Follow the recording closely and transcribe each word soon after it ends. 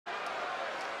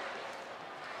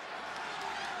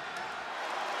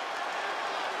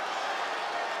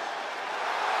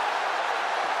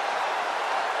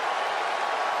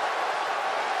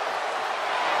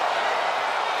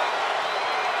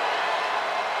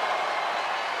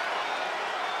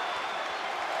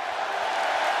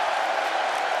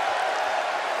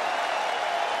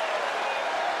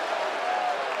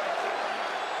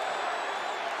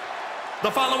The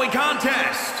following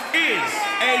contest is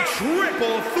a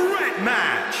triple threat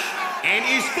match and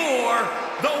is for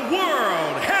the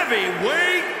World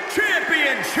Heavyweight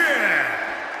Championship.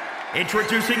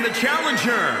 Introducing the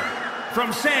challenger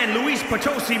from San Luis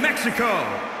Potosi, Mexico,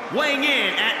 weighing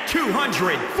in at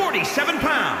 247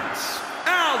 pounds,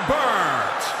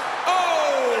 Albert.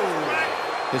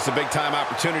 This is a big-time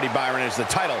opportunity, Byron, as the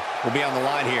title will be on the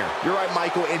line here. You're right,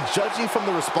 Michael, and judging from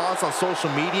the response on social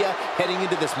media heading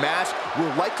into this match,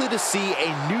 we're likely to see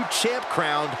a new champ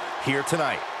crowned here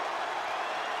tonight.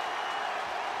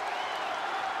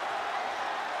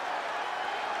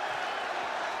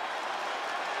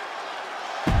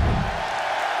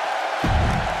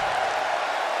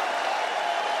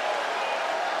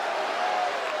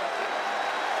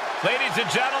 Ladies and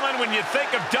gentlemen, when you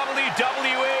think of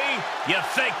WWE, you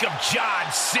think of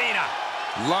John Cena.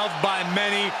 Loved by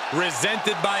many,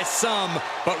 resented by some,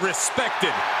 but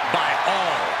respected by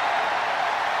all.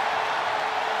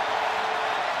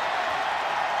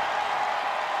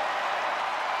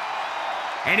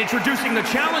 And introducing the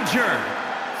challenger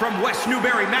from West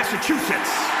Newbury,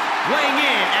 Massachusetts, weighing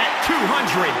in at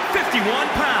 251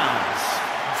 pounds,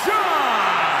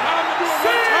 John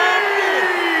Cena!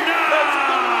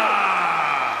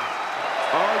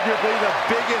 Arguably the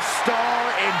biggest star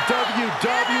in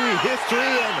WWE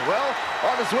history, and, well,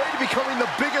 on his way to becoming the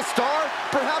biggest star,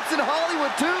 perhaps in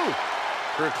Hollywood, too.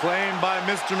 Proclaimed by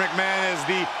Mr. McMahon as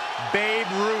the Babe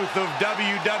Ruth of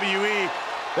WWE,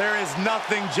 there is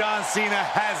nothing John Cena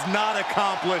has not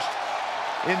accomplished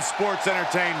in sports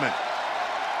entertainment.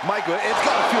 Michael, it's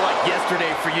got to feel like yesterday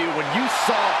for you when you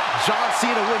saw John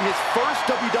Cena win his first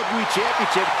WWE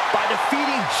Championship by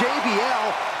defeating JBL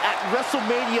at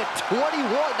WrestleMania 21.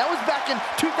 That was back in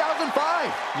 2005.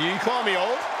 You call me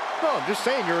old? No, I'm just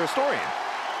saying you're a historian.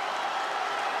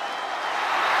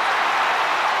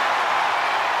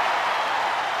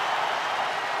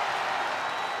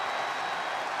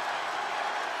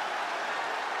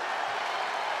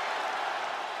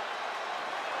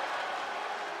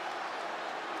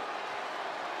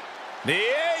 The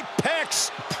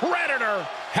Apex Predator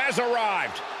has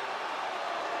arrived.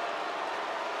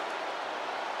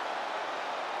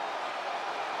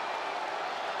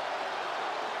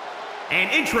 And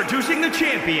introducing the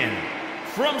champion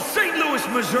from St. Louis,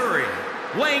 Missouri,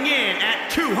 weighing in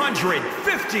at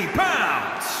 250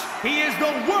 pounds, he is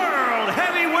the World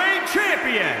Heavyweight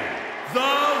Champion,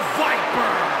 the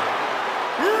Viper,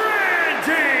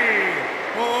 Randy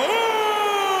Orton!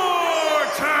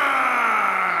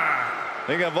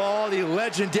 Think of all the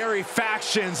legendary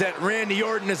factions that Randy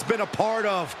Orton has been a part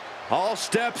of. All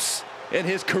steps in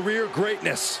his career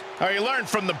greatness. Oh, he learned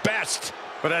from the best.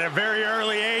 But at a very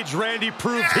early age, Randy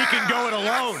proved he can go it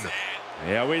alone.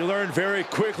 Yeah, we learned very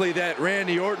quickly that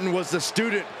Randy Orton was the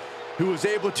student who was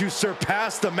able to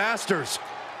surpass the masters.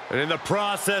 And in the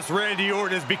process, Randy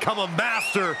Orton has become a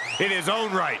master in his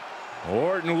own right.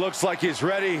 Orton looks like he's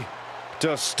ready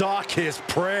to stalk his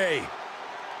prey.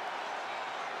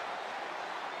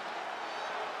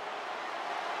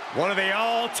 One of the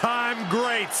all-time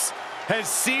greats has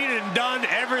seen and done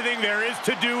everything there is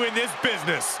to do in this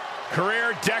business.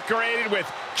 Career decorated with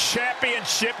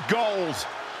championship goals.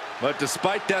 But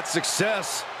despite that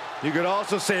success, you could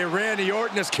also say Randy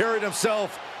Orton has carried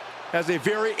himself as a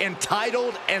very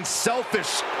entitled and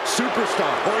selfish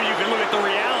superstar. Or you can look at the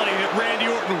reality that Randy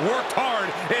Orton worked hard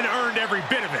and earned every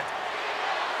bit of it.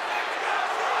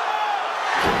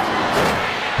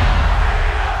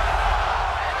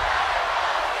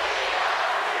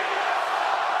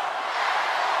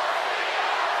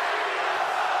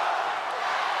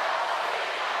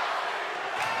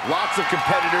 Lots of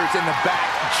competitors in the back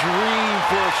dream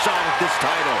for a shot at this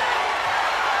title.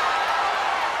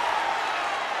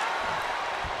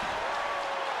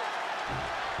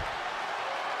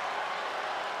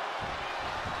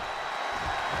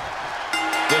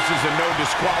 This is a no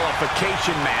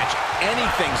disqualification match.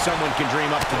 Anything someone can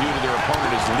dream up to do to their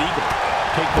opponent is legal.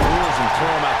 Take the rules and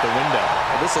throw them out the window.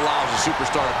 Well, this allows a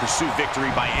superstar to pursue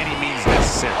victory by any means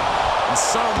necessary. And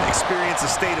some experience a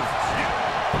state of...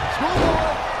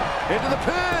 Into the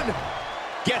pin!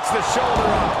 Gets the shoulder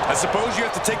up. I suppose you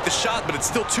have to take the shot, but it's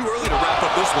still too early to wrap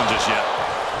up this one just yet.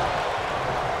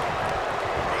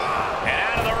 And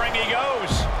out of the ring he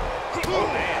goes. Oh,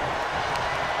 man.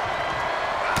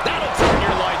 That'll turn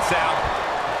your lights out.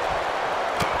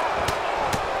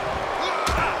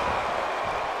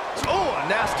 Oh, a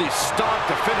nasty stomp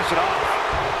to finish it off.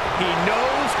 He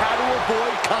knows how to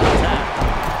avoid contact.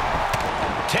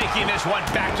 Taking this one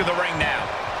back to the ring now.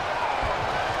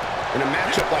 And In a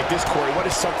matchup like this, Corey, what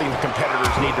is something the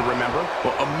competitors need to remember?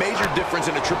 Well, a major difference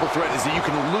in a triple threat is that you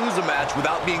can lose a match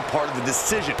without being part of the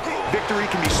decision. Victory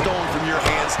can be stolen from your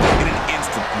hands in an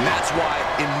instant. And that's why,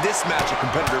 in this match, a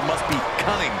competitor must be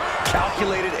cunning,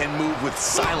 calculated, and move with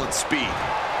silent speed.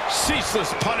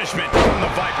 Ceaseless punishment from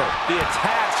the Viper. The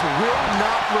attacks will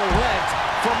not relent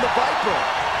from the Viper.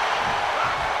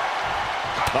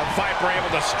 The Viper able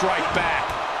to strike back.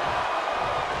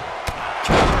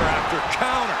 Counter after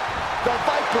counter. The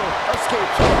Viper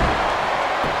escapes.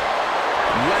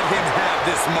 Let him have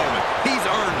this moment. He's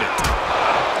earned it.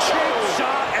 Cheap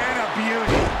shot and a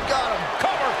beauty. Got him.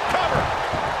 Cover, cover.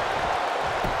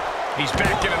 He's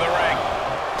back into the ring.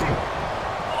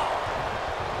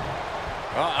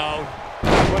 Uh-oh.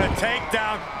 What a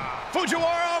takedown.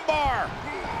 Fujiwara armbar.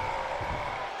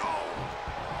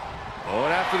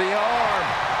 Going after the arm.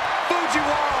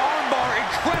 Fujiwara armbar.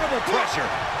 Incredible pressure.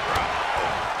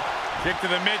 Kick to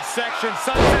the midsection.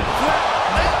 Sunset flip.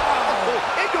 Oh,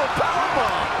 into a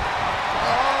powerbomb.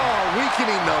 Oh,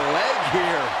 weakening the leg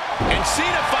here. And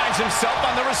Cena finds himself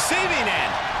on the receiving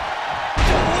end.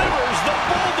 Delivers the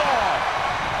Bulldog.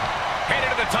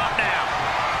 Headed to the top now.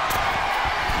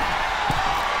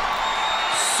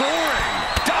 Soaring.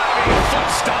 Diving foot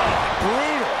stomp.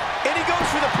 Brutal. And he goes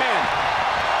for the pin.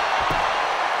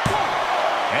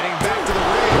 Heading back to the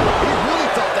ring. He really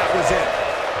thought that was it.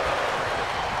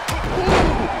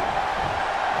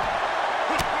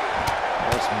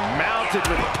 Was mounted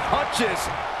with punches.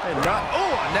 And not,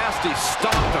 oh, a nasty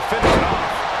stomp to finish it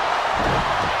off.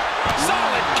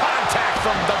 Solid contact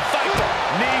from the Viper.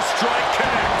 Knee strike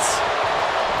connects.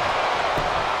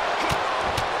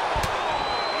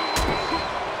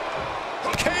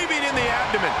 Caving in the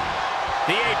abdomen.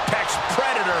 The Apex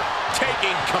Predator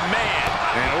taking command.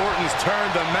 And Orton's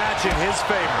turned the match in his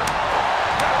favor.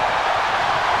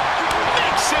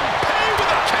 Makes him pay with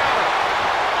a counter.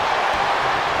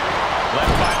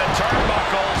 Left by the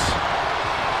turnbuckles.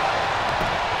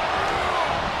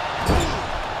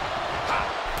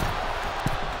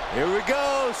 Here we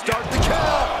go. Start the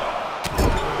count.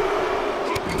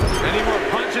 Any more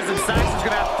punches and Saxon's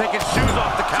going to have to take his shoes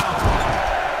off the count.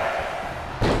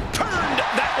 Turned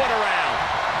that one around.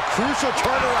 Crucial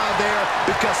turnaround there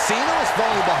because Cena was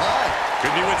falling behind.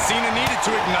 Could be what Cena needed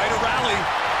to ignite a rally.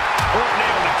 Orton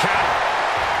able to counter.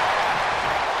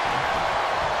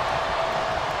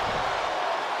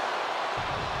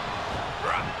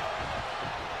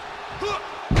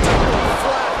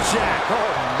 Flapjack.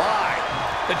 Oh, my.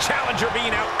 The challenger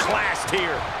being outclassed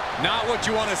here. Not what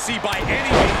you want to see by any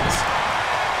means.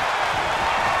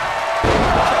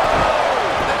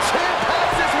 The champ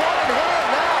has this one in hand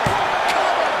now.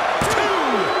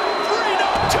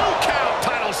 Two count.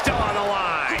 Title still on the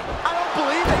line. I don't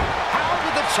believe it. How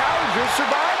did the challenger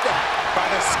survive that? By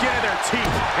the skin of their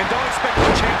teeth. And don't expect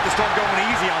the champ to start going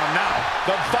easy on him now.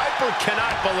 The Viper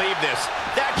cannot believe this.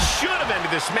 That should have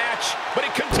ended this match, but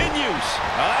it continues.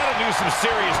 Now that'll do some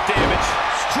serious damage.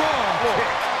 Strong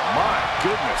kick. My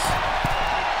goodness.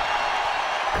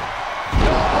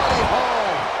 Nobody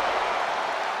home.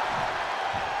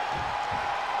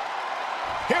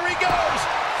 Here he goes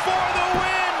for the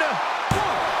win.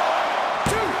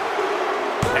 1,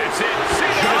 2. That's it.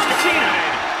 John Cena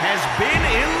has been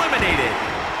eliminated.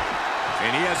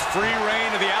 And he has free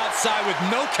reign to the outside with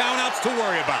no countouts to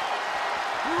worry about.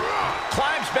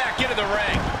 Climbs back into the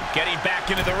ring. Getting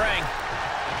back into the ring.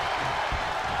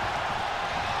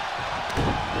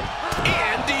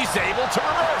 And he's able to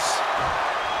reverse.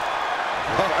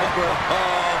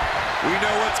 We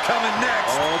know what's coming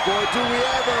next. Oh, boy, do we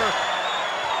ever.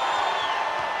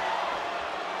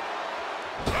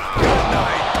 Good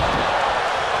night.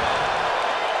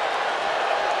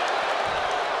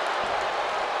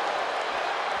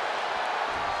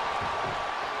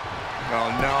 Oh,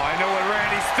 no, I know what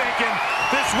Randy's thinking.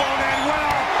 This won't end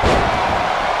well.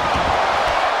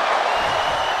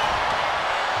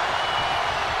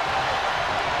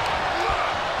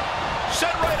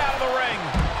 Sent right out of the ring.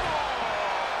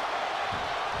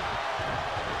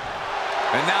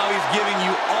 And now he's giving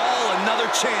you all another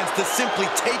chance to simply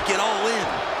take it all in.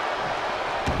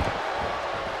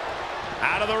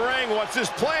 Out of the ring. What's his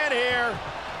plan here?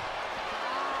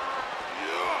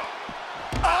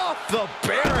 Off the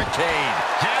barricade.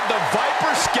 Had the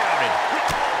Viper scouted.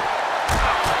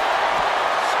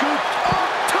 Scooped up.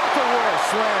 Took the world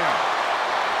slam.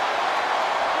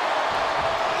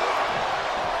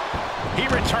 He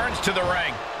returns to the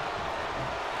ring.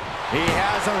 He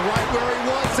has him right where he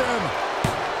wants him.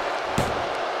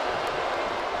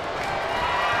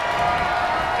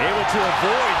 Able to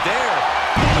avoid there.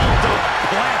 Bulldog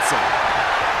plants him.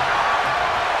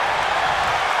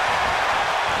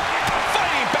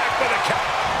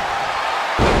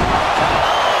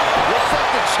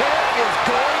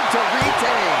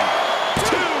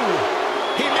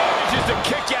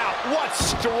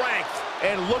 strength.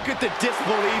 And look at the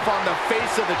disbelief on the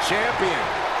face of the champion.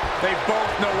 They both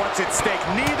know what's at stake.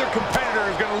 Neither competitor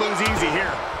is going to lose easy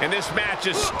here. And this match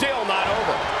is still not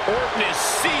over. Orton is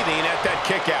seething at that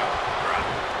kick out.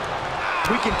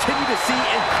 We continue to see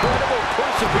incredible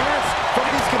perseverance from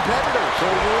these competitors.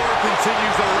 The war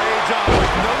continues to rage on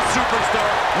with no superstar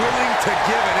willing to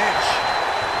give an inch.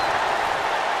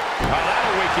 Oh,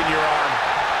 that'll weaken your arm.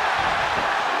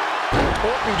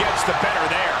 Orton gets the better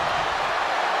there.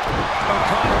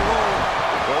 O'Connor roll.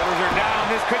 Shoulders are down.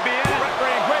 This could be it.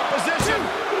 Referee in great position.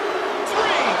 3.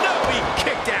 No, he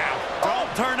kicked out.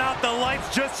 Don't turn out the lights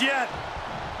just yet.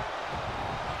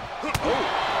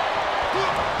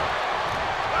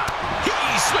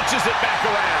 He switches it back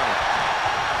around.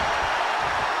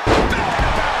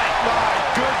 My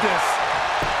goodness.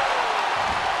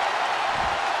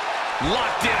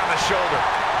 Locked in on the shoulder.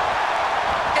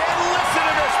 And listen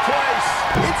to this place.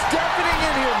 It's deafening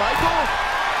in here, Michael.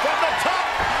 From the top.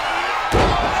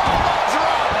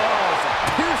 Oh, it's a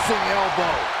piercing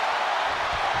elbow.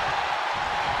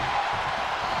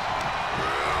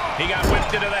 He got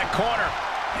whipped into that corner.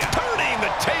 Turning the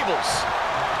tables.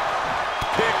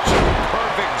 Picture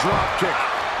perfect drop kick.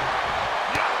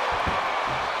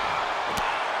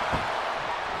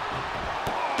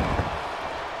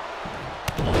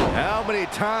 How many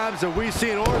times have we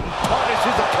seen Orton punish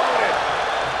his opponent?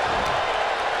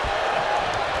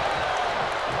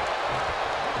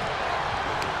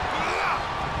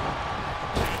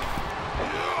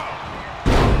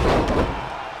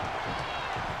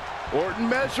 Orton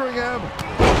measuring him.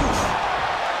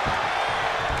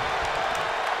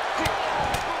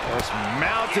 Just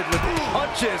mounted with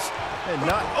punches and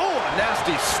not, oh, a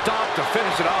nasty stop to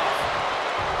finish it off.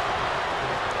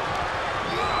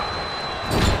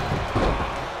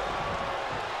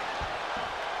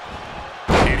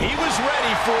 And he was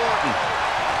ready for Orton.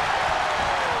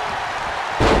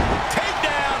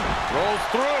 Takedown. Rolls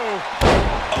through.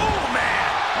 Oh, man.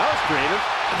 That was creative.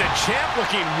 The champ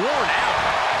looking worn out.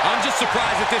 I'm just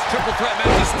surprised that this triple threat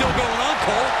match is still going on,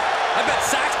 Cole. I bet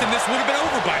Saxton this would have been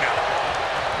over by now.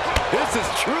 This is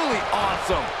truly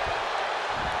awesome.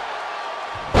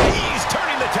 He's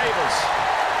turning the tables.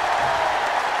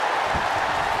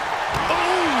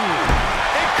 Ooh,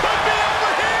 it could be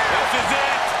over here. This is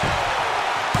it.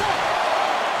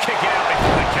 Kick out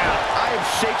before the count. I am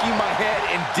shaking my head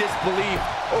in disbelief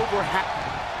over how...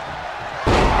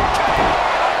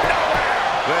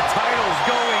 The title's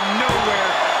going nowhere.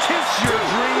 Kiss your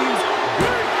dreams.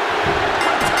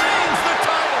 Retains the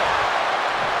title.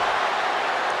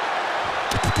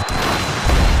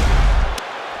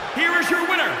 Here is your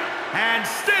winner, and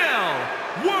still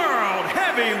World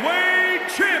Heavyweight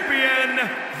Champion,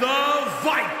 the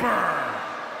Viper,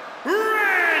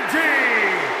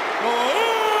 Randy Orton!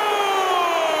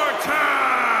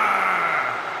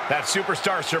 That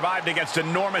superstar survived against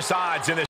enormous odds in this